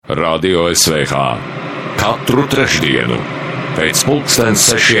Radio SVH katru trešdienu pēc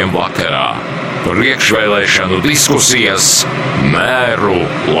 6:00 vakarā priekšvēlēšanu diskusijas Mēru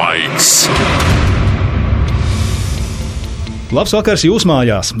laiks. Labs vakars jūs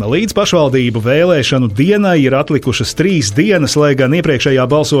mājās! Līdz pašvaldību vēlēšanu dienai ir atlikušas 3 dienas, lai gan iepriekšējā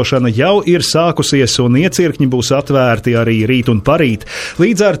balsošana jau ir sākusies un iecirkņi būs atvērti arī rīt un parīt.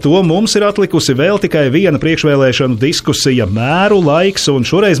 Līdz ar to mums ir atlikusi vēl tikai viena priekšvēlēšanu diskusija Mēru laiks, un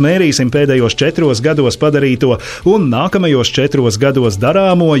šoreiz mērīsim pēdējos 4 gados padarīto un nākamajos 4 gados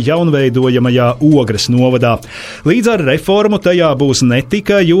darāmo jaunveidojamajā Ogres novadā. Līdz ar reformu tajā būs ne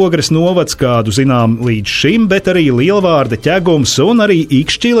tikai Ogres novads, kādu zinām līdz šim, bet arī Lielvārde, un arī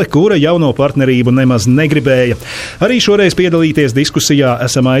Ikšķile, kura jauno partnerību nemaz negribēja. Arī šoreiz piedalīties diskusijā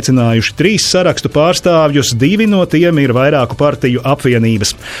esam aicinājuši 3 sarakstu pārstāvjus, 2 no tiem ir vairāku partiju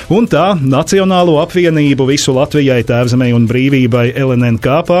apvienības. Un tā Nacionālo apvienību visu Latvijai, Tēvzemei un brīvībai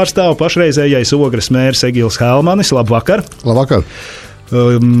LNNK pārstāv pašreizējais Ogres mērs Egils Helmanis. Labvakar! Labvakar!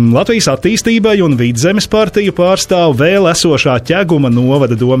 Latvijas attīstībai un Vidzemes partiju pārstāv vēl esošā Ķeguma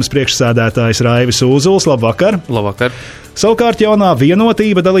novada domes priekšsēdētājs Raivis Uzuls. Labvakar! Labvakar! Savukārt jaunā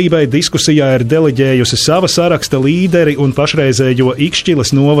vienotība dalībai diskusijā ir deleģējusi sava saraksta līderi un pašreizējo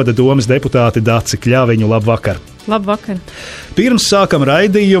Ikšķiles novada domes deputāti Daci Kļaviņu. Labvakar! Labvakar! Pirms sākam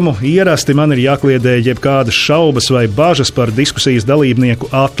raidījumu, ierasti man ir jākliedē jebkādas šaubas vai bažas par diskusijas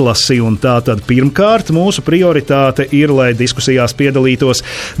dalībnieku atlasi, un tātad pirmkārt mūsu prioritāte ir, lai diskusijās piedalītos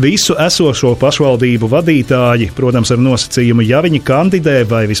visu esošo pašvaldību vadītāji, protams ar nosacījumu, ja viņi kandidē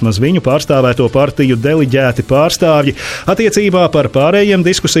vai vismaz viņu pārstāvēto partiju deleģēti pārstāvji. Attiecībā par pārējiem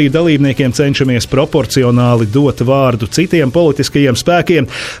diskusiju dalībniekiem cenšamies proporcionāli dot vārdu citiem politiskajiem spēkiem.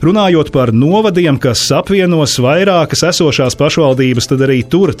 Runājot par novadiem, kas apvienos vairākas esošās pašvaldības, tad arī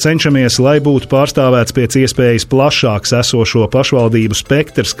tur cenšamies, lai būtu pārstāvēts pēc iespējas plašāks esošo pašvaldību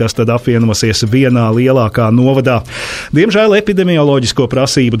spektrs, kas tad apvienosies vienā lielākā novadā. Diemžēl epidemioloģisko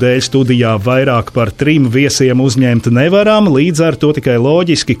prasību dēļ studijā vairāk par 3 viesiem uzņemt nevaram, līdz ar to tikai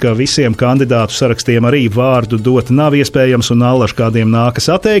loģiski, ka visiem kandidātu sarakstiem arī vārdu dot nav iespējams un allaž kādiem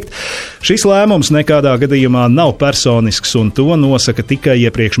nākas atteikt. Šis lēmums nekādā gadījumā nav personisks, un to nosaka tikai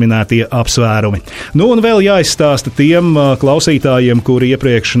iepriekš minētie apsvērumi. Nu un vēl jāizstāsta tiem klausītājiem, kuri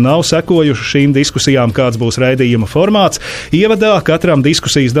iepriekš nav sekojuši šīm diskusijām, kāds būs raidījuma formāts. Ievadā katram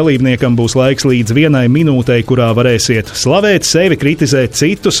diskusijas dalībniekam būs laiks līdz 1 minūtei, kurā varēsiet slavēt sevi, kritizēt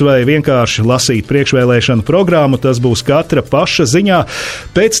citus vai vienkārši lasīt priekšvēlēšanu programmu. Tas būs katra paša ziņā.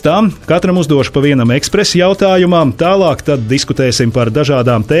 Pēc tam katram uzdošu pa vienam ekspresa jautājumam. Tālāk tad diskutēsim par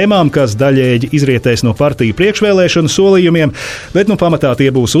dažādām tēmām, kas daļēji izrietēs no partiju priekšvēlēšanu solījumiem, bet pamatā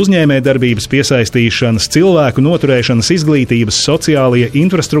tie būs uzņēmējdarbības piesaistīšanas, cilvēku noturēšanas, izglītības, sociālie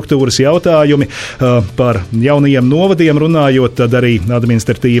infrastruktūras jautājumi. Par jaunajiem novadiem runājot, tad arī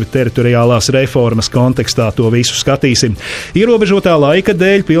administratīvi teritoriālās reformas kontekstā to visu skatīsim. Ierobežotā laika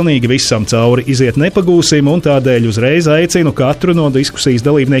dēļ pilnīgi visam cauri iziet nepagūsim, un tādēļ uzreiz aicinu katru no diskusijas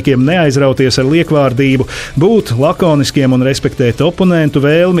dalībniekiem neaizrauties ar liekvārdību, būt lakoniskiem un respektēt oponentu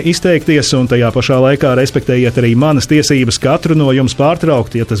vēlmi izteikties, un tajā pašā laikā respektējiet arī manas tiesības katru no jums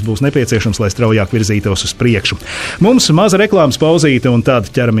pārtraukt, ja tas būs nepieciešams, lai straujāk virzītos uz priekšu. Mums maza reklāmas pauzīte, un tad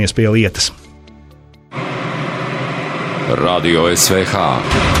ķeramies pie lietas. Radio SVH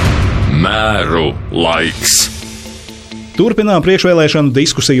Mēru laiks. Turpinām priekšvēlēšanu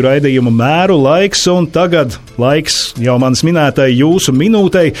diskusiju raidījumu Mēru laiks, un tagad laiks jau manis minētai jūsu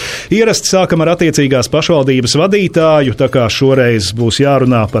minūtei. Ierasti sākam ar attiecīgās pašvaldības vadītāju, tā kā šoreiz būs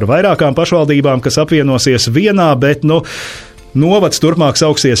jārunā par vairākām pašvaldībām, kas apvienosies vienā, bet novads turpmāk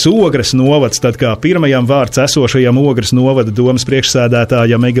sauksies Ogres novads, tad kā pirmajam vārds esošajam Ogres novada domes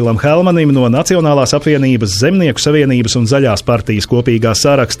priekšsēdētājam Egilam Helmanim no Nacionālās apvienības, Zemnieku savienības un Zaļās partijas kopīgā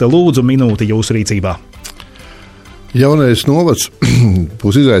saraksta. Lūdzu, minūti jūsu rīcībā. Jaunais novads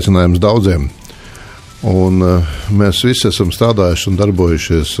būs izaicinājums daudziem, un mēs visi esam strādājuši un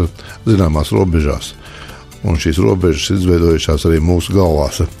darbojušies zināmās robežās, un šīs robežas izveidojušās arī mūsu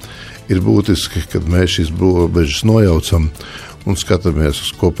galvās. Ir būtiski, kad mēs šīs robežas nojaucam un skatāmies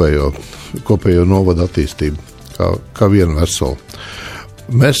uz kopējo novadu attīstību kā vienu veselu.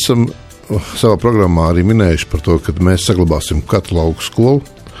 Mēs esam savā programmā arī minējuši par to, ka mēs saglabāsim katru lauku skolu.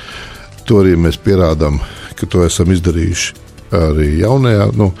 To arī mēs pierādām, ka to esam izdarījuši arī jaunajā,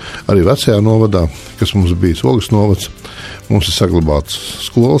 arī vecajā novadā, kas mums bijis Ogres novads. Mums ir saglabāts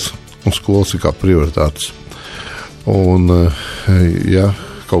skolas, un skolas ir kā prioritātes. Un, ja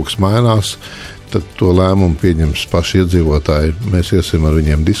kaut kas mainās, tad to lēmumu pieņems paši iedzīvotāji. Mēs iesim ar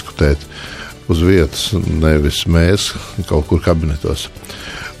viņiem diskutēt uz vietas, nevis mēs kaut kur kabinetos.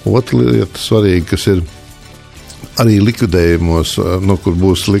 Otra lieta svarīga, kas ir arī likvidējumos, kur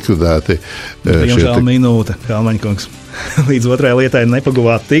būs likvidēti. Diemžēl minūte, Kalmaņkungs. Līdz otrajai lietai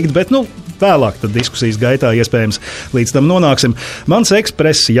nepaguvāt tikt, bet vēlāk tad diskusijas gaitā iespējams līdz tam nonāksim. Mans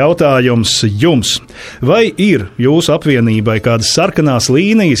ekspress jautājums jums. Vai ir jūsu apvienībai kādas sarkanās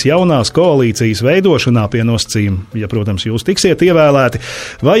līnijas jaunās koalīcijas veidošanā pie nosacījuma, ja, protams, jūs tiksiet ievēlēti,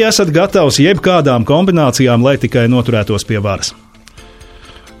 vai esat gatavs jebkādām kombinācijām, lai tikai noturētos pie varas?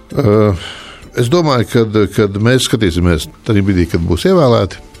 Es domāju, kad mēs skatīsimies tajā brīdī, kad būs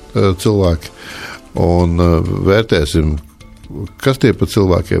ievēlēti cilvēki, un vērtēsim, kas tie pa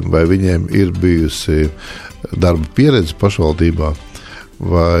cilvēkiem, vai viņiem ir bijusi darba pieredze pašvaldībā,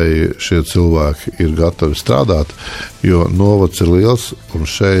 vai šie cilvēki ir gatavi strādāt, jo novads ir liels, un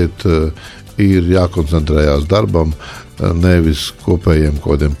šeit ir jākoncentrējās darbam, nevis kopējiem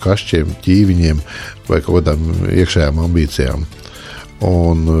kaut kādiem kašķiem, ķīviņiem vai kaut kādām iekšējām ambīcijām.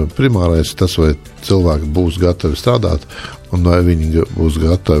 Un primārais tas, vai cilvēki būs gatavi strādāt, un vai viņi būs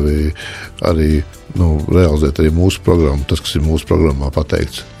gatavi arī realizēt arī mūsu programmu, tas, kas ir mūsu programmā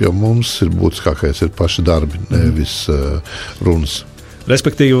pateikts. Jo mums ir būtiskākais ir paši darbi, nevis runas.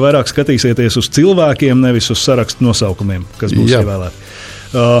 Respektīvi, vairāk skatīsieties uz cilvēkiem, nevis uz sarakstu nosaukumiem, kas būs ievēlēti.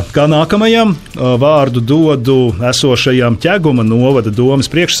 Kā nākamajam vārdu dodu esošajam Ķeguma novada domes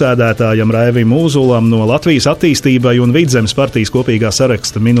priekšsēdētājam Raivim Mūzulam no Latvijas attīstībai un Vidzemes partijas kopīgā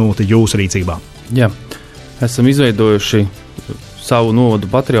saraksta minūte jūsu rīcībā. Jā, esam izveidojuši savu novadu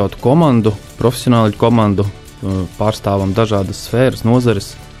patriotu komandu, profesionāļu komandu, pārstāvam dažādas sfēras,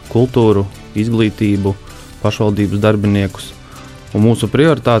 nozares, kultūru, izglītību, pašvaldības darbiniekus. Un mūsu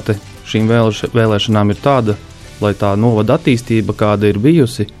prioritāte šīm vēlēšanām ir tāda, lai tā novada attīstība, kāda ir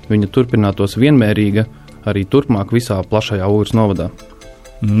bijusi, viņa turpinātos vienmērīga arī turpmāk visā plašajā Ūgras novadā.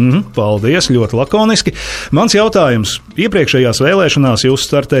 Paldies, ļoti lakoniski. Mans jautājums. Iepriekšējās vēlēšanās jūs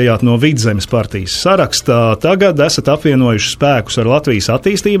startējāt no Vidzemes partijas sarakstā. Tagad esat apvienojuši spēkus ar Latvijas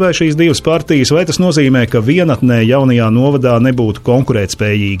attīstībai šīs divas partijas. Vai tas nozīmē, ka vienatnē jaunajā novadā nebūtu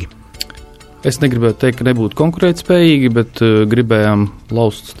konkurētspējīgi? Es negribētu teikt, ka nebūtu konkurētspējīgi, bet gribējām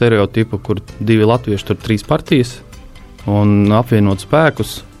laust stereotipu, kur divi latvieši, tur trīs partijas, un apvienot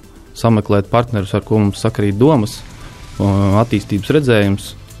spēkus, sameklēt partnerus, ar ko mums sakrīt domas, attīstības redzējums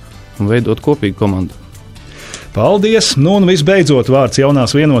un veidot kopīgu komandu. Paldies! Un visbeidzot vārds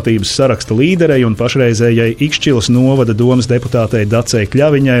jaunās vienotības saraksta līderei un pašreizējai Ikšķilas novada domes deputātei Dacei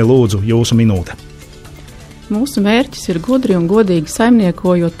Kļaviņai. Lūdzu, jūsu minūte. Mūsu mērķis ir gudri un godīgi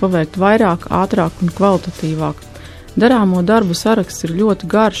saimniekojot paveikt vairāk, ātrāk un kvalitatīvāk. Darāmo darbu saraksts ir ļoti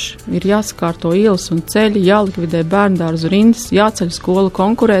garš, ir jāsakārto ielas un ceļi, jālikvidē bērndārzu rindas, jāceļ skolu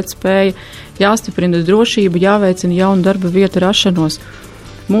konkurētspēja, jāstiprina drošība, jāveicina jaunu darba vietu rašanos.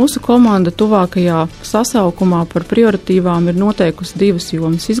 Mūsu komanda tuvākajā sasaukumā par prioritīvām ir noteikusi divas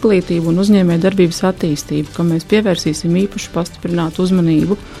jomas - izglītību un uzņēmējdarbības attīstību, kam mēs pievērsīsim īpaši pastiprinātu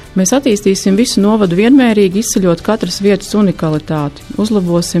uzmanību. Mēs attīstīsim visu novadu vienmērīgi, izceļot katras vietas unikalitāti.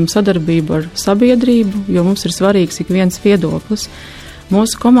 Uzlabosim sadarbību ar sabiedrību, jo mums ir svarīgs ik viens viedoklis.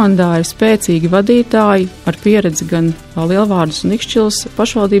 Mūsu komandā ir spēcīgi vadītāji ar pieredzi gan Lielvārdas un Ikšķilas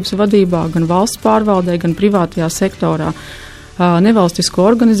pašvaldības vadībā, gan valsts pārvaldē, gan privātajā sektorā. Nevalstisko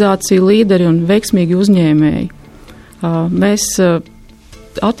organizāciju līderi un veiksmīgi uzņēmēji. Mēs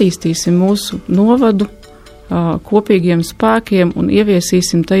attīstīsim mūsu novadu kopīgiem spēkiem un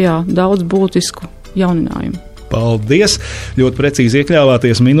ieviesīsim tajā daudz būtisku jauninājumu. Paldies! Ļoti precīzi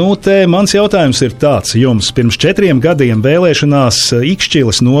iekļāvāties minūtē. Mans jautājums ir tāds jums. Pirms 4 gadiem vēlēšanās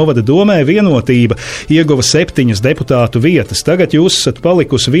Ikšķilas novada domē Vienotība ieguva 7 deputātu vietas. Tagad jūs esat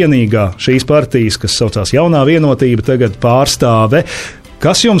palikusi vienīgā šīs partijas, kas saucās Jaunā Vienotība, tagad pārstāve.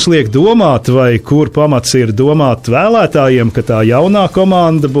 Kas jums liek domāt, vai kur pamats ir domāt vēlētājiem, ka tā jaunā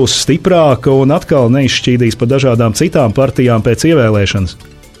komanda būs stiprāka un atkal neizšķīdīs pa dažādām citām partijām pēc ievēlēšanas?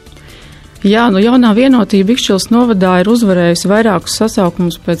 Jā, Jaunā Vienotība Ikšķilas novadā ir uzvarējusi vairākus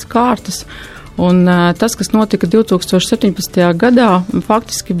sasaukumus pēc kārtas, un tas, kas notika 2017. gadā,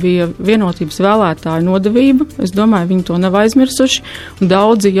 faktiski bija Vienotības vēlētāju nodevība. Es domāju, viņi to nav aizmirsuši, un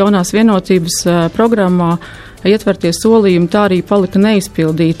daudzi Jaunās Vienotības programmā ietvertie solījumi tā arī palika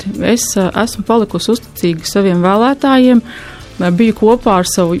neizpildīti. Es esmu palikusi uzticīga saviem vēlētājiem, biju kopā ar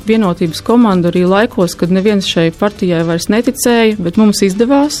savu vienotības komandu arī laikos, kad neviens šai partijai vairs neticēja, bet mums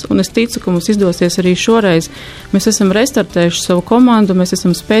izdevās, un es ticu, ka mums izdosies arī šoreiz. Mēs esam restartējuši savu komandu, mēs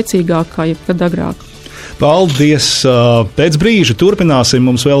esam spēcīgāki kā jebkad agrāk. Paldies! Pēc brīža turpināsim,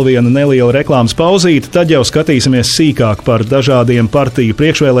 mums vēl viena neliela reklāmas pauzīte, tad jau skatīsimies sīkāk par dažādiem partiju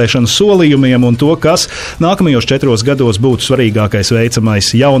priekšvēlēšanu solījumiem un to, kas nākamajos 4 gados būtu svarīgākais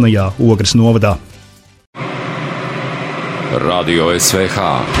veicamais jaunajā Ogres novadā. Radio SVH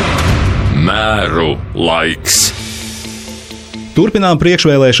Mēru laiks. Turpinām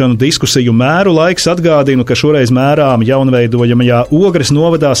priekšvēlēšanu diskusiju mēru laiks. Atgādinu, ka šoreiz mērām jaunveidojamajā Ogres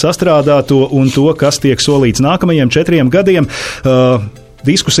novadā sastrādāto un to, kas tiek solīts nākamajiem 4 gadiem.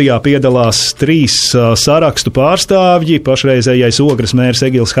 Diskusijā piedalās 3 sarakstu pārstāvji. Pašreizējais Ogres mērs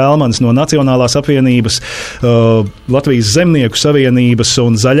Egils Helmans no Nacionālās apvienības, Latvijas Zemnieku savienības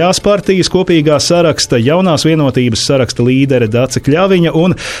un Zaļās partijas kopīgā saraksta, Jaunās vienotības saraksta līdere Dace Kļaviņa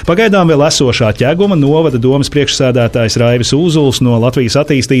un pagaidām vēl esošā Ķeguma novada domes priekšsēdētājs Raivis Uzuls no Latvijas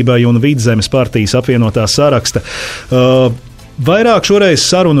attīstībai un Vidzemes partijas apvienotā saraksta. Vairāk šoreiz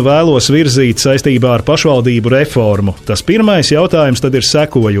sarunu vēlos virzīt saistībā ar pašvaldību reformu. Tas pirmais jautājums tad ir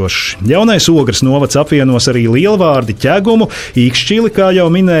sekojošs. Jaunais Ogres novads apvienos arī Lielvārdi, Ķegumu, Ikšķili, kā jau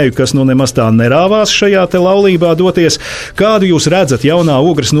minēju, kas nu nemaz tā nerāvās šajā te laulībā doties. Kādu jūs redzat jaunā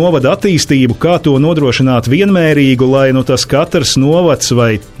Ogres novada attīstību, kā to nodrošināt vienmērīgu, lai nu tas katrs novads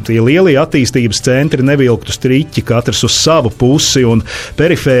vai tie lielie attīstības centri nevilktu striķi katrs uz savu pusi un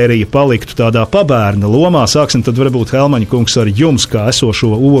perifērija paliktu tādā pabērna lomā? Sāksim tad varbūt Helmaņa kungs ar jums, kā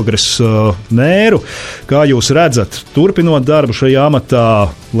esošo Ogres mēru. Kā jūs redzat, turpinot darbu šajā amatā,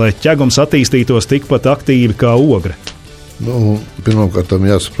 lai Ķegums attīstītos tikpat aktīvi kā Ogre? Pirmkārt,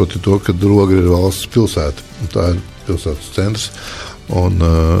 jāsaprot to, ka Ogre ir valsts pilsēta. Tā ir pilsētas centrs un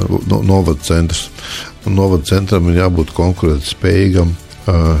novada centrs. Un novada centram ir jābūt konkurētspējīgam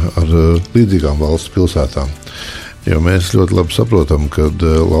ar līdzīgām valsts pilsētām. Jo mēs ļoti labi saprotam, ka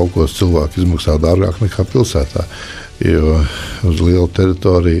laukos cilvēki izmaksā dārgāk nekā pilsētā. Jo uz lielu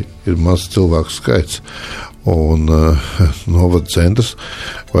teritoriju ir mazs cilvēku skaits. Un novada centrs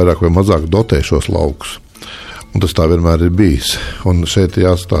vairāk vai mazāk dotē šos laukus. Un tas tā vienmēr ir bijis. Un šeit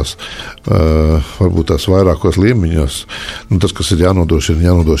jāstās varbūt tās vairākos līmeņos. Tas, kas ir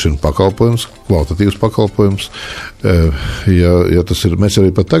jānodrošina pakalpojums, kvalitatīvs pakalpojums. Ja tas ir, mēs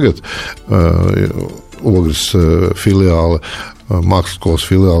arī pat tagad Ogres filiāle, mākslas skolas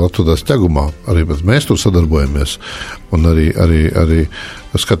filiāle atrodas Ķegumā. Arī mēs tur sadarbojamies un arī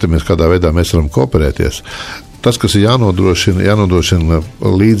skatāmies, kādā veidā mēs varam kooperēties. Tas, kas ir jānodrošina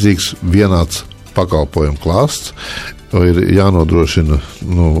līdzīgs vienāds pakalpojumu klāsts, ir jānodrošina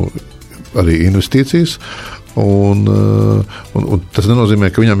arī investīcijas, un tas nenozīmē,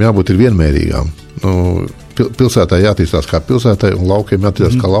 ka viņam jābūt ir vienmērīgām. Pilsētā jātīstās kā pilsētai un laukiem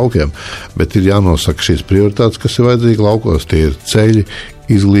jātīstās kā laukiem, bet ir jānosaka šīs prioritātes, kas ir vajadzīgi laukos. Tie ir ceļi,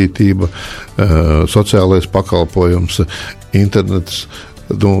 izglītība, sociālais pakalpojums, internets,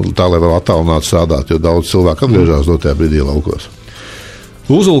 tā, lai vēl attālināti strādāt, jo daudz cilvēku atgriežas dotajā brīdī laukos.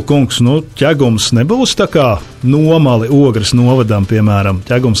 Uzulkungs, Ķegums nebūs tā kā nomali Ogres novadam, piemēram,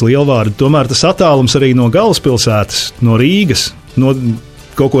 Ķegums Lielvārdi. Tomēr tas attālums arī no galvaspilsētas, no Rīgas, no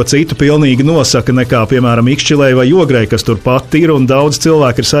kaut ko citu pilnīgi nosaka nekā, piemēram, Ikšķilei vai Ogrei, kas turpat ir, un daudz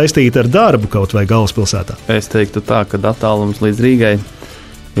cilvēku ir saistīti ar darbu kaut vai galvaspilsētā. Es teiktu tā, ka attālums līdz Rīgai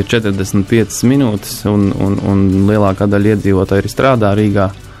ir 45 minūtes, un lielākā daļa iedzīvotāji arī strādā Rīgā,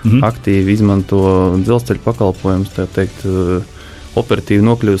 aktīvi izmanto dzelzceļa pakalpojumus, tā teikt, operatīvi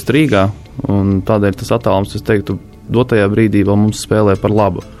nokļūst Rīgā, un tādēļ tas attālums, es teiktu, dotajā brīdī vēl mums spēlē par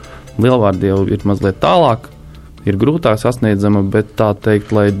labu. Lielvārdi jau ir mazliet tālāk, ir grūtāk sasniedzama, bet tā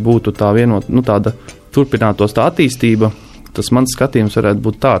teikt, lai būtu tā tāda turpinātos tā attīstība, tas mans skatījums varētu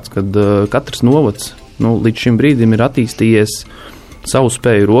būt tāds, ka katrs novads līdz šim brīdim ir attīstījies savu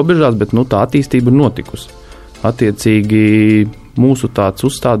spēju robežās, bet tā attīstība ir notikusi. Attiecīgi mūsu tāds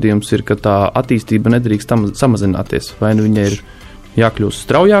uzstādījums ir, ka tā attīstība nedrīkst samazināties, vai viņai ir jākļūst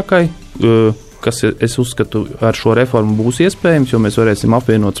straujākai, kas, es uzskatu, ar šo reformu būs iespējams, jo mēs varēsim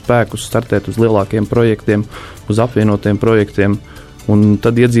apvienot spēkus, startēt uz lielākiem projektiem, uz apvienotiem projektiem, un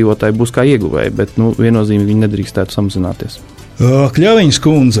tad iedzīvotāji būs kā ieguvēji, bet viennozīmīgi viņi nedrīkstētu samazināties. Kļaviņas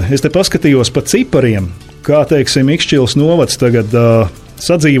kundze, es te paskatījos pa cipariem, kā, teiksim, Ikšķiles novads tagad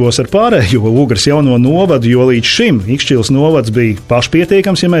sadzīvos ar pārējo Ogres jauno novadu, jo līdz šim Ikšķiles novads bija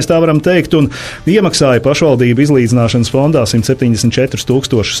pašpietiekams, ja mēs tā varam teikt, un iemaksāja pašvaldību izlīdzināšanas fondā 174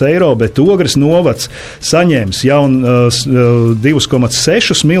 000 eiro, bet Ogres novads saņēmis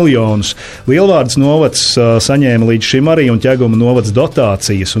 2,6 miljonus. Lielvārdes novads saņēma līdz šim arī un Ķeguma novads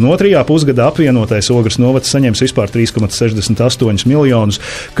dotācijas, un otrajā pusgadā apvienotais Ogres novads saņems vispār 3,68 miljonus.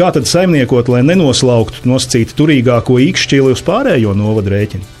 Kā tad saimniekot, lai nenoslauktu nosacīti turīgāko Ikšķili uz pārējo novadu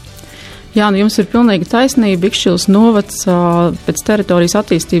rēķinu? Jā, jums ir pilnīgi taisnība. Ikšķiles novads pēc teritorijas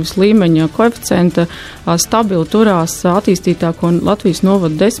attīstības līmeņa koeficienta stabili turās attīstītāko Latvijas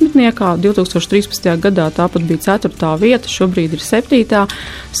novadu desmitniekā. 2013. gadā tāpat bija 4. vieta, šobrīd ir 7.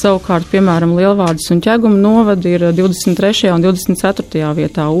 Savukārt, piemēram, Lielvārdes un Ķeguma novadi ir 23. un 24.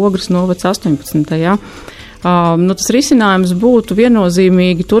 vietā, Ogres novads 18. Tas risinājums būtu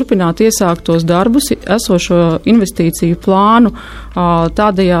viennozīmīgi turpināt iesāktos darbus, esošo investīciju plānu,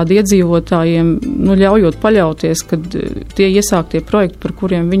 tādējādi iedzīvotājiem ļaujot paļauties, ka tie iesāktie projekti, par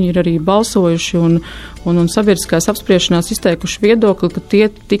kuriem viņi ir arī balsojuši un sabiedriskās apspriešanās izteikuši viedokli, ka tie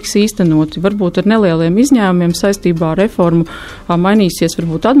tiks īstenoti. Varbūt ar nelieliem izņēmumiem saistībā ar reformu mainīsies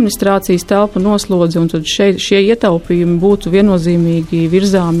varbūt administrācijas telpu noslodzi, un tad šie ietaupījumi būtu viennozīmīgi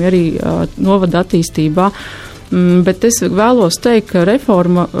virzāmi arī novada attīstībā. Bet es vēlos teikt, ka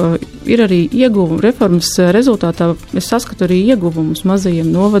reforma ir arī ieguvuma. Reformas rezultātā es saskatu arī ieguvumus mazajiem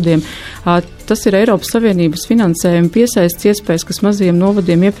novadiem. Tas ir Eiropas Savienības finansējuma piesaists iespējas, kas mazajiem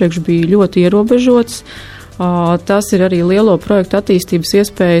novadiem iepriekš bija ļoti ierobežotas. Tas ir arī lielo projektu attīstības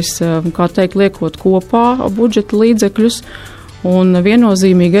iespējas, kā teikt, liekot kopā budžeta līdzekļus. Un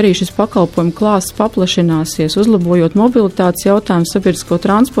viennozīmīgi arī šis pakalpojumu klāsts paplašināsies, uzlabojot mobilitātes jautājumu, sabiedrisko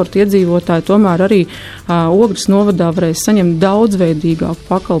transportu iedzīvotāji, tomēr arī Ogres novadā varēs saņemt daudzveidīgāku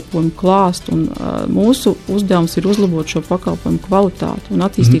pakalpojumu klāstu, un mūsu uzdevums ir uzlabot šo pakalpojumu kvalitāti un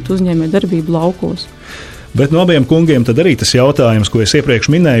attīstīt uzņēmē darbību laukos. Bet no abiem kungiem tad arī tas jautājums, ko es iepriekš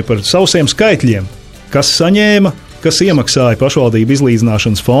minēju par sausiem skaitļiem. Kas saņēma? Kas iemaksāja pašvaldību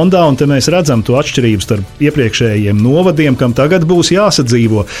izlīdzināšanas fondā, un te mēs redzam to atšķirību starp iepriekšējiem novadiem, kam tagad būs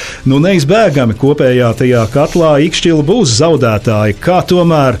jāsadzīvo. Neizbēgami kopējā tajā katlā Ikšķila būs zaudētāji, kā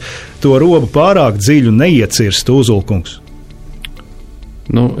tomēr to robu pārāk dziļu neiecirst, Uzulkungs.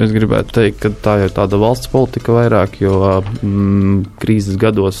 Es gribētu teikt, ka tā ir tāda valsts politika vairāk, jo krīzes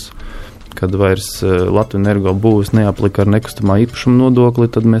gados, kad vairs Latvijas Energo būvs neaplika ar nekustamā īpašuma nodokli,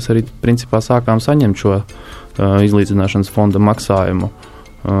 tad mēs arī principā sākām saņemt šo izlīdzināšanas fonda maksājumu.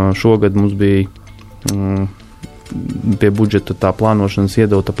 Šogad mums bija pie budžeta tā plānošanas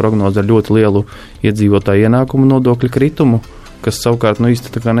iedota prognoze ar ļoti lielu iedzīvotāju ienākumu nodokļu kritumu, kas savukārt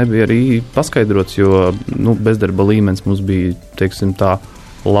īsti tā kā nebija arī paskaidrots, jo bezdarba līmenis mums bija, teiksim tā,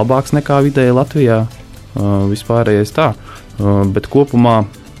 labāks nekā vidēji Latvijā, vispārējais tā. Bet kopumā,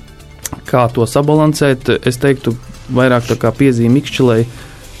 kā to sabalansēt, es teiktu vairāk tā kā piezīme Ikšķilei,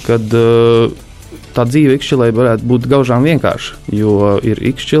 kad tā dzīve Ikšķilei varētu būt gaužām vienkārši, jo ir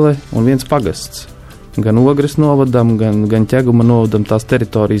Ikšķile un viens pagasts. Gan Ogres novadam, gan Ķeguma novadam tās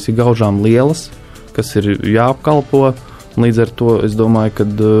teritorijas ir gaužām lielas, kas ir jāapkalpo. Līdz ar to es domāju, ka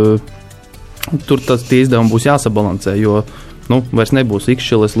tur tie izdevumi būs jāsabalansē, jo vairs nebūs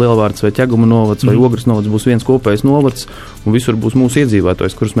Ikšķiles, Lielvārds vai Ķeguma novads vai Ogres novads, būs viens kopējs novads un visur būs mūsu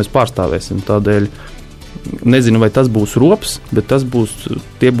iedzīvotājs, kurus mēs pārstāvēsim. Tādēļ nezinu, vai tas būs rops, bet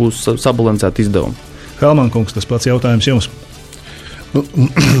tie būs sabalansēti izdevumi. Helman kungs, tas pats jautājums jums.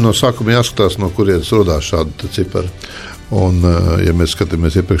 No sākuma jāskatās, no kurienes rodās šādi cipari. Un, ja mēs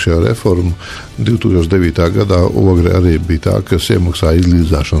skatāmies iepriekšējā reformu, 2009. gadā Ogre arī bija tā, kas iemaksāja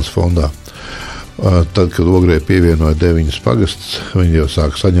izlīdzināšanas fondā. Tad, kad Ogrē pievienoja 9 pagastus, viņi jau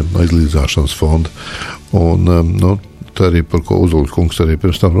sāka saņemt no izlīdzināšanas fonda. Un, tā arī par ko Uzuļs kungs arī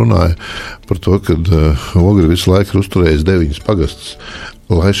pirms tam runāja, par to, ka Ogre visu laiku ir uzturējis 9 pagastus,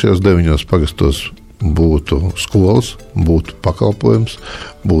 lai šajos 9 pagastos būtu skolas, būtu pakalpojums,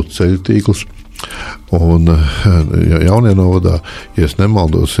 būtu ceļu tīkls. Un jaunie novadā, ja es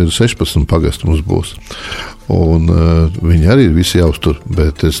nemaldos, ir 16 pagasti mums būs. Un viņi arī ir visi jāuztur,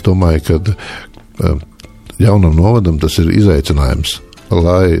 bet es domāju, ka jaunam novadam tas ir izaicinājums,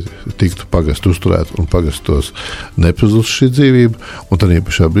 lai tiktu pagastu uzturēt un pagastos nepazust šī dzīvība, un tad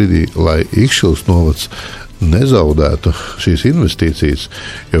pašā brīdī, lai Ikšķiles novads nezaudētu šīs investīcijas,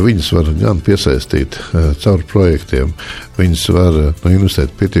 jo viņas var gan piesaistīt caur projektiem, viņas var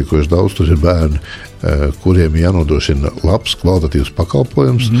investēt pietiekoši daudz, tur ir bērni, kuriem jānodrošina labs, kvalitatīvs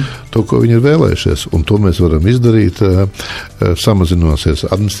pakalpojums, to, ko viņi ir vēlējušies, un to mēs varam izdarīt, samazinoties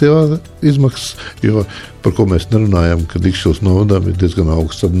administratīvā izmaksas, jo par ko mēs nerunājam, ka Ikšķiles novadam ir diezgan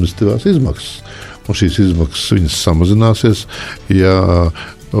augsts administratīvās izmaksas, un šīs izmaksas viņas samazināsies, ja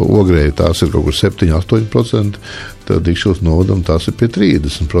Ogrēji tās ir kaut kur 7-8%, tad Ikšķiles novadam tās ir pie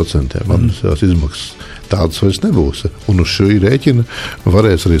 30% administratīvās izmaksas. Tādas vairs nebūs. Un uz šo rēķina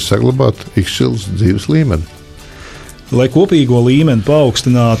varēs arī saglabāt Ikšķiles dzīves līmeni. Lai kopīgo līmeni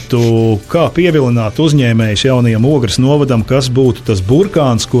paaugstinātu, kā pievilināt uzņēmējus jaunajam Ogres novadam, kas būtu tas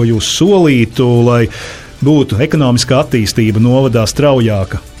burkāns, ko jūs solītu, lai būtu ekonomiskā attīstība novadā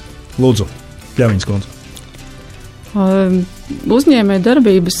straujāka? Lūdzu, Pļaviņas kundze. Uzņēmēja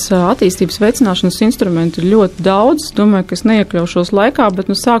darbības attīstības veicināšanas instrumenti ir ļoti daudz. Domāju, ka es neiekļaušos laikā,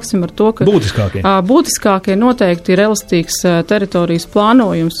 bet sāksim ar to, ka būtiskākie noteikti ir elastīgs teritorijas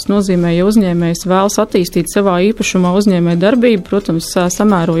plānojums. Tas nozīmē, ja uzņēmējs vēlas attīstīt savā īpašumā uzņēmēja darbību, protams,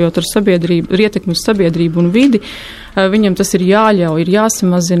 samērojot ar sabiedrību, ar ietekmi uz sabiedrību un vidi, viņam tas ir jāļauj, ir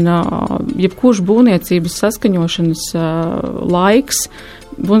jāsamazina jebkurš būvniecības saskaņošanas laiks,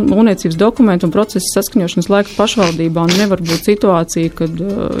 būvniecības dokumentu un procesu saskaņošanas laika pašvaldībā. Nevar būt situācija, kad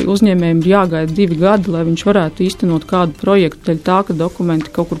uzņēmējiem ir jāgaida 2 gadi, lai viņš varētu īstenot kādu projektu, dēļ tā, ka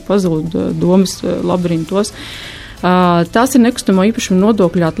dokumenti kaut kur pazūd domas labirintos. Tās ir nekustamo īpašumu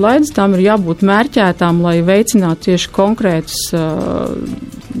nodokļu atlaides, tām ir jābūt mērķētām, lai veicinātu tieši konkrētus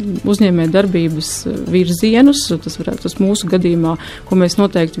uzņēmēja darbības virzienus. Tas mūsu gadījumā, ko mēs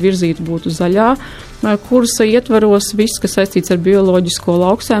noteikti virzītu, būtu zaļā kursa ietvaros, viss, kas saistīts ar bioloģisko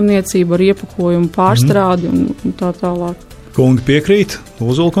lauksaimniecību, ar iepakojumu pārstrādi un tā tālāk. Kungi piekrīt,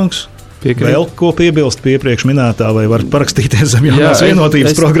 Ozolkungs? Piekrīt. Vēl ko piebilst pie iepriekš minētā, vai var parakstīties zem jaunās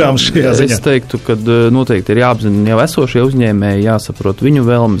vienotības programmas šajā ziņā? Es teiktu, ka noteikti ir jāapzina jau esošie uzņēmēji, jāsaprot viņu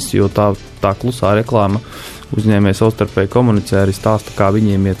vēlmes, jo tā klusā reklāma uzņēmēji savstarpēji komunicē, arī stāsta, kā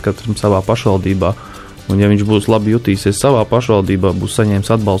viņiem iet katram savā pašvaldībā. Un ja viņš būs labi jutīsies savā pašvaldībā, būs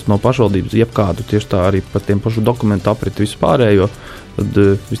saņēmis atbalstu no pašvaldības, jebkādu tieši tā arī par tiem pašu dokumentu apriti vispārējo, tad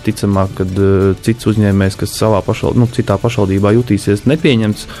visticamāk, kad cits uzņēmējs, kas citā pašvaldībā jutīsies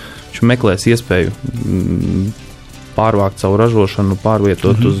nepieņemts, viņš meklēs iespēju pārvākt savu ražošanu,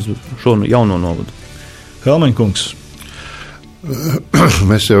 pārvietot uz šo jauno novadu. Kalmeņkungs.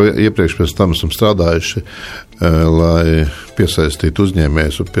 Mēs jau iepriekš pēc tam esam strādājuši, lai piesaistītu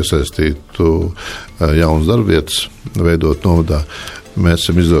uzņēmējus un piesaistītu jaunas darbvietas, veidot novadā. Mēs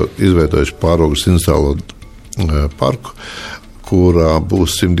esam izveidojuši Pārogas industriālo parku, kurā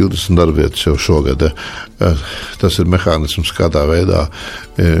būs 120 darbvietas jau šogad. Tas ir mehānisms, kādā veidā,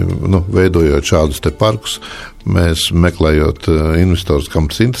 veidojot šādus te parkus, mēs meklējot investorus, kam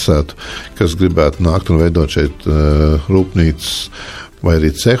tas interesētu, kas gribētu nākt un veidot šeit rūpnīcas vai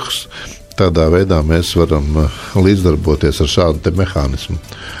arī cehus. Tādā veidā mēs varam līdzdarboties ar šādu te mehānismu.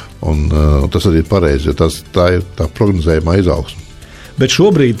 Un tas arī ir pareizi, jo tā ir tā prognozējumā izaugsme. Bet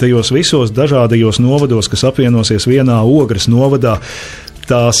šobrīd tajos visos dažādajos novados, kas apvienosies vienā Ogres novadā,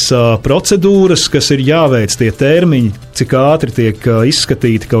 tās procedūras, kas ir jāveic, tie termiņi, cik ātri tiek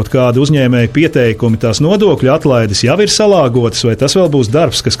izskatīti kaut kādi uzņēmēji pieteikumi, tās nodokļu atlaides jau ir salāgotas, vai tas vēl būs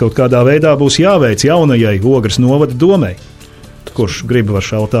darbs, kas kaut kādā veidā būs jāveic jaunajai Ogres novada domei? Kurš grib var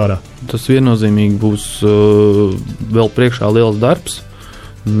šaut ārā? Tas viennozīmīgi būs vēl priekšā liels darbs.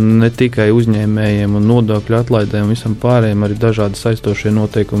 Ne tikai uzņēmējiem un nodokļu atlaidēm, visam pārējiem arī dažādi saistošie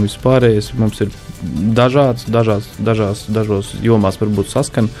noteikumi vispārējais. Mums ir dažos jomās varbūt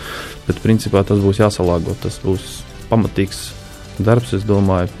saskan, bet principā tas būs jāsalāgo. Tas būs pamatīgs darbs, es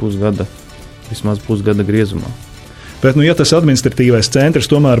domāju, vismaz pusgada griezumā. Bet, ja tas administratīvais centrs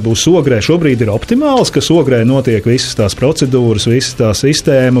tomēr būs Ogrē, šobrīd ir optimāls, ka Ogrē notiek visas tās procedūras, visas tā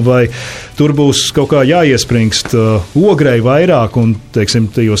sistēma, vai tur būs kaut kā jāiespringst Ogrē vairāk un, teiksim,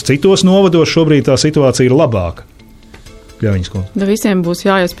 tajos citos novados šobrīd tā situācija ir labāka? Visiem būs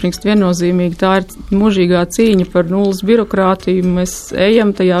jāiespringst viennozīmīgi. Tā ir mūžīgā cīņa par nulles birokrātiju. Mēs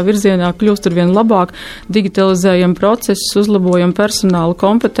ejam tajā virzienā, kļūst ar vien labāk, digitalizējam procesus, uzlabojam personāla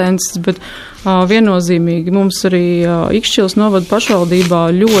kompetences, bet viennozīmīgi mums arī Ikšķils novada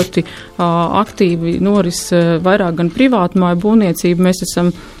pašvaldībā ļoti aktīvi noris vairāk gan privātmāju būvniecību. Mēs esam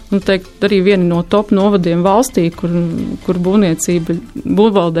arī vieni no top novadiem valstī, kur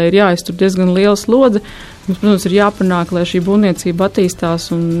būvvaldē ir jāiztur diezgan liela slodze. Mums, protams, ir jāpanāk, lai šī būvniecība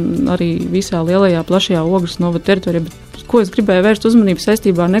attīstās un arī visā lielajā, plašajā Ogres novada teritorijā. Bet ko es gribēju vērst uzmanību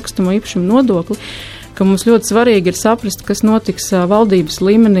saistībā ar nekustamo īpašumu nodokli, ka mums ļoti svarīgi ir saprast, kas notiks valdības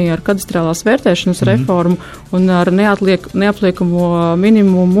līmenī ar kadastrālās vērtēšanas reformu un ar neapliekamo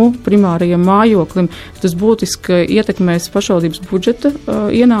minimumu primārajam mājoklim. Tas būtiski ietekmēs pašvaldības budžeta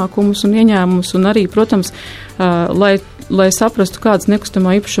ienākumus un ieņēmumus un arī, protams, lai saprastu, kāds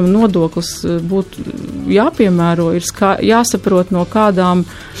nekustamā īpašuma nodoklis būtu jāpiemēro, ir jāsaprot, no kādām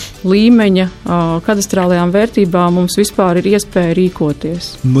līmeņa kadastrālajām vērtībām mums vispār ir iespēja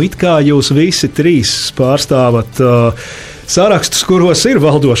rīkoties. It kā jūs visi trīs pārstāvat sarakstus, kuros ir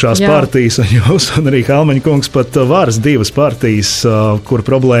valdošās partijas, un jūs, un arī Kalmeņkungs pat varas divas partijas, kur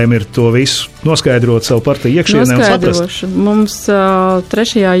problēma ir to visu noskaidrot savu partiju iekšienē un saprast. Mums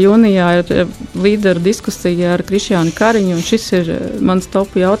 3. jūnijā ir līdera diskusija ar Krišjānu Kariņu, un šis ir mans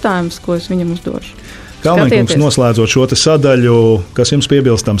top jautājums, ko es viņam uzdošu. Kalmeņkungs, noslēdzot šo te sadaļu, kas jums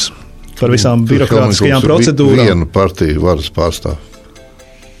piebilstams par visām birokrātiskajām procedūrām? Vienu partiju varas pārstāv.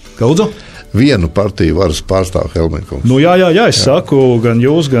 Kaudzu? vienu partiju varas pārstāv Helmenkungs. Nu, jā, es saku, gan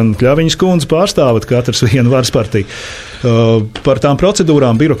jūs, gan Kļaviņas kundze pārstāvat katrs vienu varas partiju. Par tām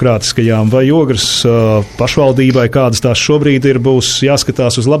procedūrām birokrātiskajām vai Ogres pašvaldībai, kādas tās šobrīd ir, būs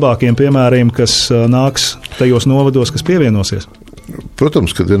jāskatās uz labākiem piemēriem, kas nāks tajos novados, kas pievienosies?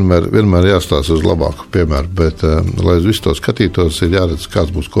 Protams, ka vienmēr jāstāsta uz labāku piemēru, bet, lai uz visu to skatītos, ir jāredz,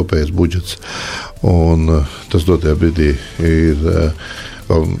 kāds būs kopējais budžets. Un tas dotajā brīdī ir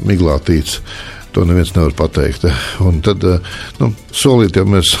vēl miglātīts. To neviens nevar pateikt. Un tad, solīt jau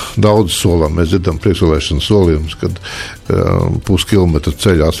mēs daudz solām. Mēs dzirdam priekšvēlēšanu solījumus, kad puskilometru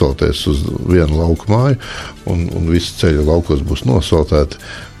ceļu asfaltēs uz vienu lauku māju, un visi ceļi laukos būs nosfaltēti.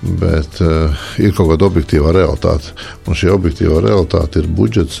 Bet ir kaut kāda objektīvā realitāte. Un šī objektīvā realitāte ir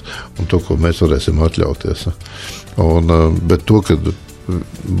budžets un to, ko mēs varēsim atļauties. Bet to, kad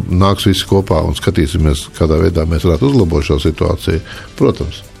nāks visi kopā un skatīsimies, kādā veidā mēs varētu uzlabot šo situāciju,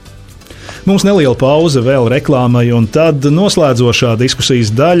 protams. Mums neliela pauze, vēl reklāmai, un tad noslēdzošā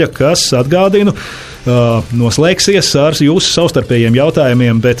diskusijas daļa, kas, atgādinu, noslēgsies ar jūsu savstarpējiem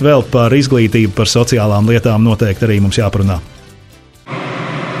jautājumiem, bet vēl par izglītību, par sociālām lietām noteikti arī mums jāparunā.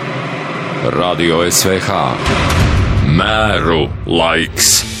 Radio SVH Mēru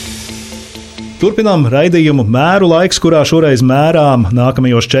laiks. Turpinām raidījumu Mēru laiks, kurā šoreiz mērām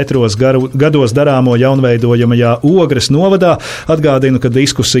nākamajos 4 gados darāmo jaunveidojamajā Ogres novadā. Atgādinu, ka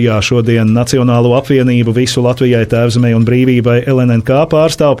diskusijā šodien Nacionālo apvienību Visu Latvijai Tēvzemei un brīvībai LNNK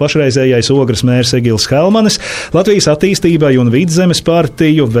pārstāv pašreizējais Ogres mērs Egils Helmanis, Latvijas attīstībai un Vidzemes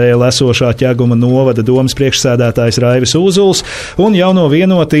partiju vēl esošā Ķeguma novada domas priekšsēdētājs Raivis Uzuls un Jauno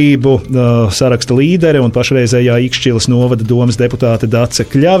vienotību saraksta līdere un pašreizējā Ikšķilas novada domas deputāte Dace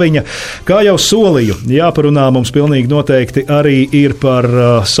Kļaviņa. Kā jau solīju, jāparunā mums pilnīgi noteikti arī ir par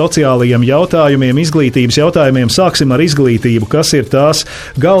sociālajiem jautājumiem, izglītības jautājumiem. Sāksim ar izglītību, kas ir tās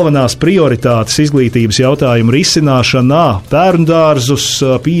galvenās prioritātes izglītības jautājumu risināšanā. Bērndārzus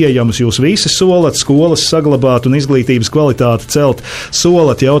pieejamus jūs visi solat, skolas saglabāt un izglītības kvalitāti celt.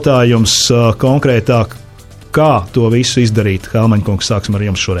 Solat jautājums konkrētāk, kā to visu izdarīt. Helmaņkungs, sāksim ar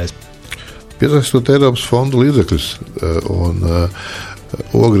jums šoreiz. Piesaistot Eiropas fondu līdzekļus un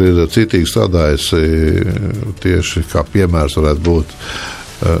Ogre ir citīgi strādājusi tieši kā piemērs varētu būt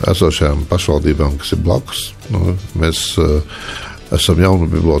esošajām pašvaldībām, kas ir blakus. Mēs esam jaunu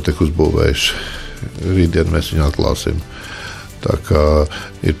biblioteku uzbūvējuši. Rītdien mēs viņu atklāsim. Tā kā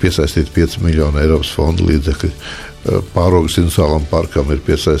ir piesaistīti 5 miljoni Eiropas fondu līdzekļi. Pārogas industriālam parkam ir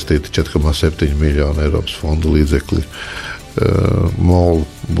piesaistīti 4,7 miljoni Eiropas fondu līdzekļi. Molu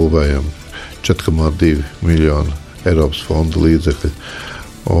būvējam 4,2 miljoni Eiropas fondu līdzekļi.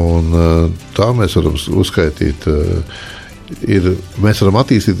 Un tā mēs varam uzskaitīt, mēs varam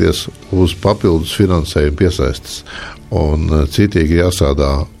attīstīties uz papildus finansējumu piesaistes un citīgi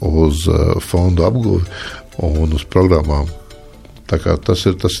jāsādā uz fondu apguvi un uz programmām. Tā kā tas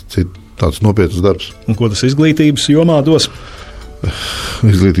ir tāds nopietns darbs. Un ko tas izglītības jomā dos?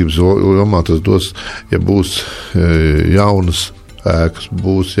 Izglītības jomā tas dos, ja būs jaunas ēkas,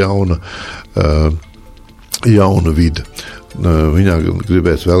 būs jauna vide. Viņā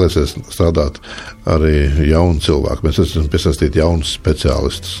vēlēsies strādāt arī jauni cilvēki. Mēs esam piesaistīti jaunus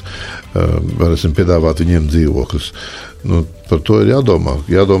speciālistus. Varēsim piedāvāt viņiem dzīvokļus. Par to ir jādomā.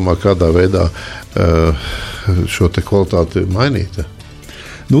 Jādomā, kādā veidā šo te kvalitāti mainīt.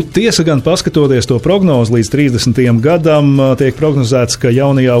 Tiesa gan, paskatoties to prognozi līdz 30. gadam, tiek prognozēts, ka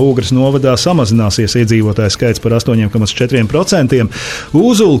jaunajā Ogres novadā samazināsies iedzīvotāju skaits par 8,4%.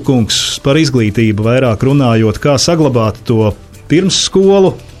 Uzulkungs par izglītību vairāk runājot, kā saglabāt to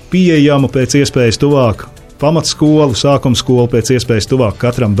pirmsskolu pieejamu pēc iespējas tuvāk, pamatskolu, sākumskolu pēc iespējas tuvāk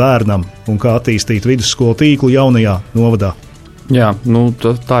katram bērnam un kā attīstīt vidusskolu tīklu jaunajā novadā. Jā,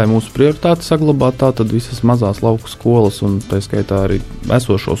 tā ir mūsu prioritāte saglabāt tātad visas mazās lauku skolas un tā skaitā arī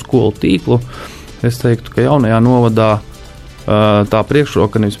esošo skolu tīklu. Es teiktu, ka jaunajā novadā tā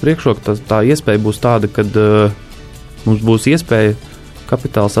priekšroka, nevis priekšroka, tā iespēja būs tāda, kad mums būs iespēja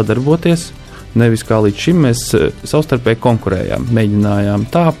kapitāli sadarboties, nevis kā līdz šim mēs savstarpēji konkurējām,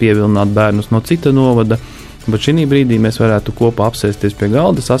 mēģinājām tā pievilināt bērnus no cita novada, bet šī brīdī mēs varētu kopā apsēsties pie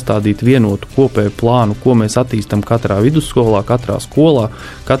galda, sastādīt vienotu kopēju plānu, ko mēs attīstam katrā vidusskolā, katrā skolā,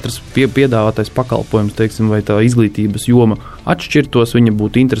 katrs piedāvātais pakalpojums, teiksim, vai tā izglītības joma atšķirtos, viņa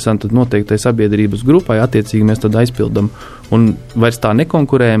būtu interesanta noteiktai sabiedrības grupai, attiecīgi mēs tad aizpildam un vairs tā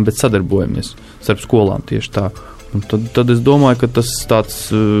nekonkurējam, bet sadarbojamies starp skolām tieši tā. Un tad es domāju, ka tas tāds,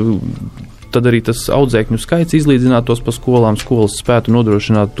 tad arī tas audzēkņu skaits izlīdzinātos pa skolām, skolas spētu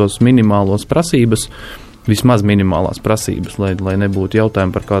nodrošināt tos minimālos prasības, vismaz minimālās prasības, lai nebūtu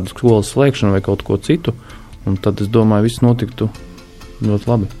jautājumi par kādu skolas slēgšanu vai kaut ko citu, un tad es domāju, viss notiktu ļoti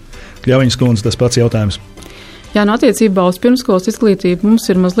labi. Kļaviņas kundze, tas pats jautājums. Jā, attiecībā uz pirmskolas izglītību mums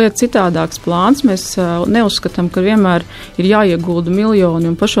ir mazliet citādāks plāns. Mēs neuzskatām, ka vienmēr ir jāiegulda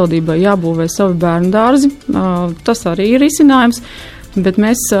miljoni un pašvaldībai jābūvē savi bērnu dārzi. Tas arī ir risinājums, bet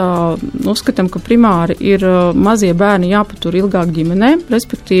mēs uzskatām, ka primāri ir mazie bērni jāpatur ilgāk ģimenē,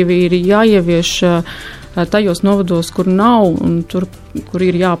 respektīvi ir jāievieš tajos novados, kur nav un tur, kur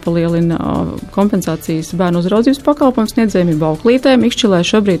ir jāpalielina kompensācijas bērnu uzraudzības pakalpojums sniedzējumību auklītēm. Ikšķilē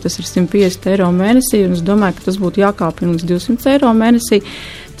šobrīd tas ir 150 eiro mēnesī, un es domāju, ka tas būtu jākāpina līdz 200 eiro mēnesī.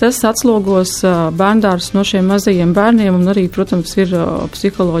 Tas atslogos bērndārs no šiem mazajiem bērniem un arī, protams, ir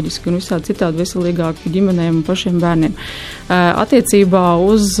psiholoģiski un visādi citādi veselīgāki ģimenēm un pašiem bērniem. Attiecībā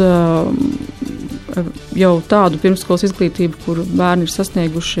uz jau tādu pirmskolas izglītību, kur bērni ir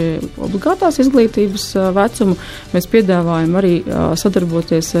sasnieguši obligātās izglītības vecumu, mēs piedāvājam arī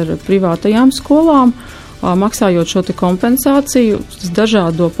sadarboties ar privātajām skolām, maksājot šo te kompensāciju,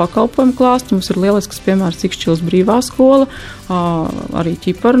 dažādo pakalpojumu klāstu. Mums ir lielisks piemērs Ikšķilas brīvā skola, arī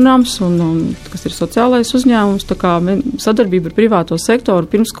ķiparnams, kas ir sociālais uzņēmums. Tā kā sadarbība ar privāto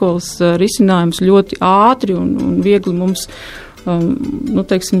sektoru pirmskolas risinājums ļoti ātri un viegli mums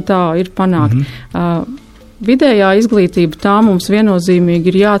teiksim tā, ir panākt. Vidējā izglītība tā mums viennozīmīgi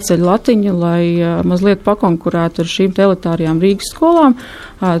ir jāceļ latiņa, lai mazliet pakonkurētu ar šīm elitārijām Rīgas skolām.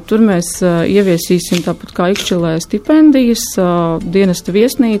 Tur mēs ieviesīsim tāpat kā Ikšķilē stipendijas, dienesta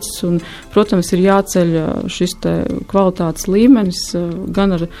viesnīcas un, protams, ir jāceļ šis te kvalitātes līmenis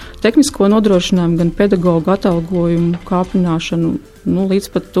gan ar tehnisko nodrošinājumu, gan pedagoģu atalgojumu kāpināšanu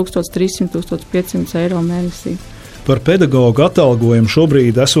līdz pat 1300–1500 eiro mēnesī. Par pedagoģu atalgojumu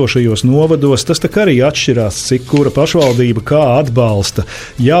šobrīd esošajos novados tas tā arī atšķirās, cik kura pašvaldība kā atbalsta.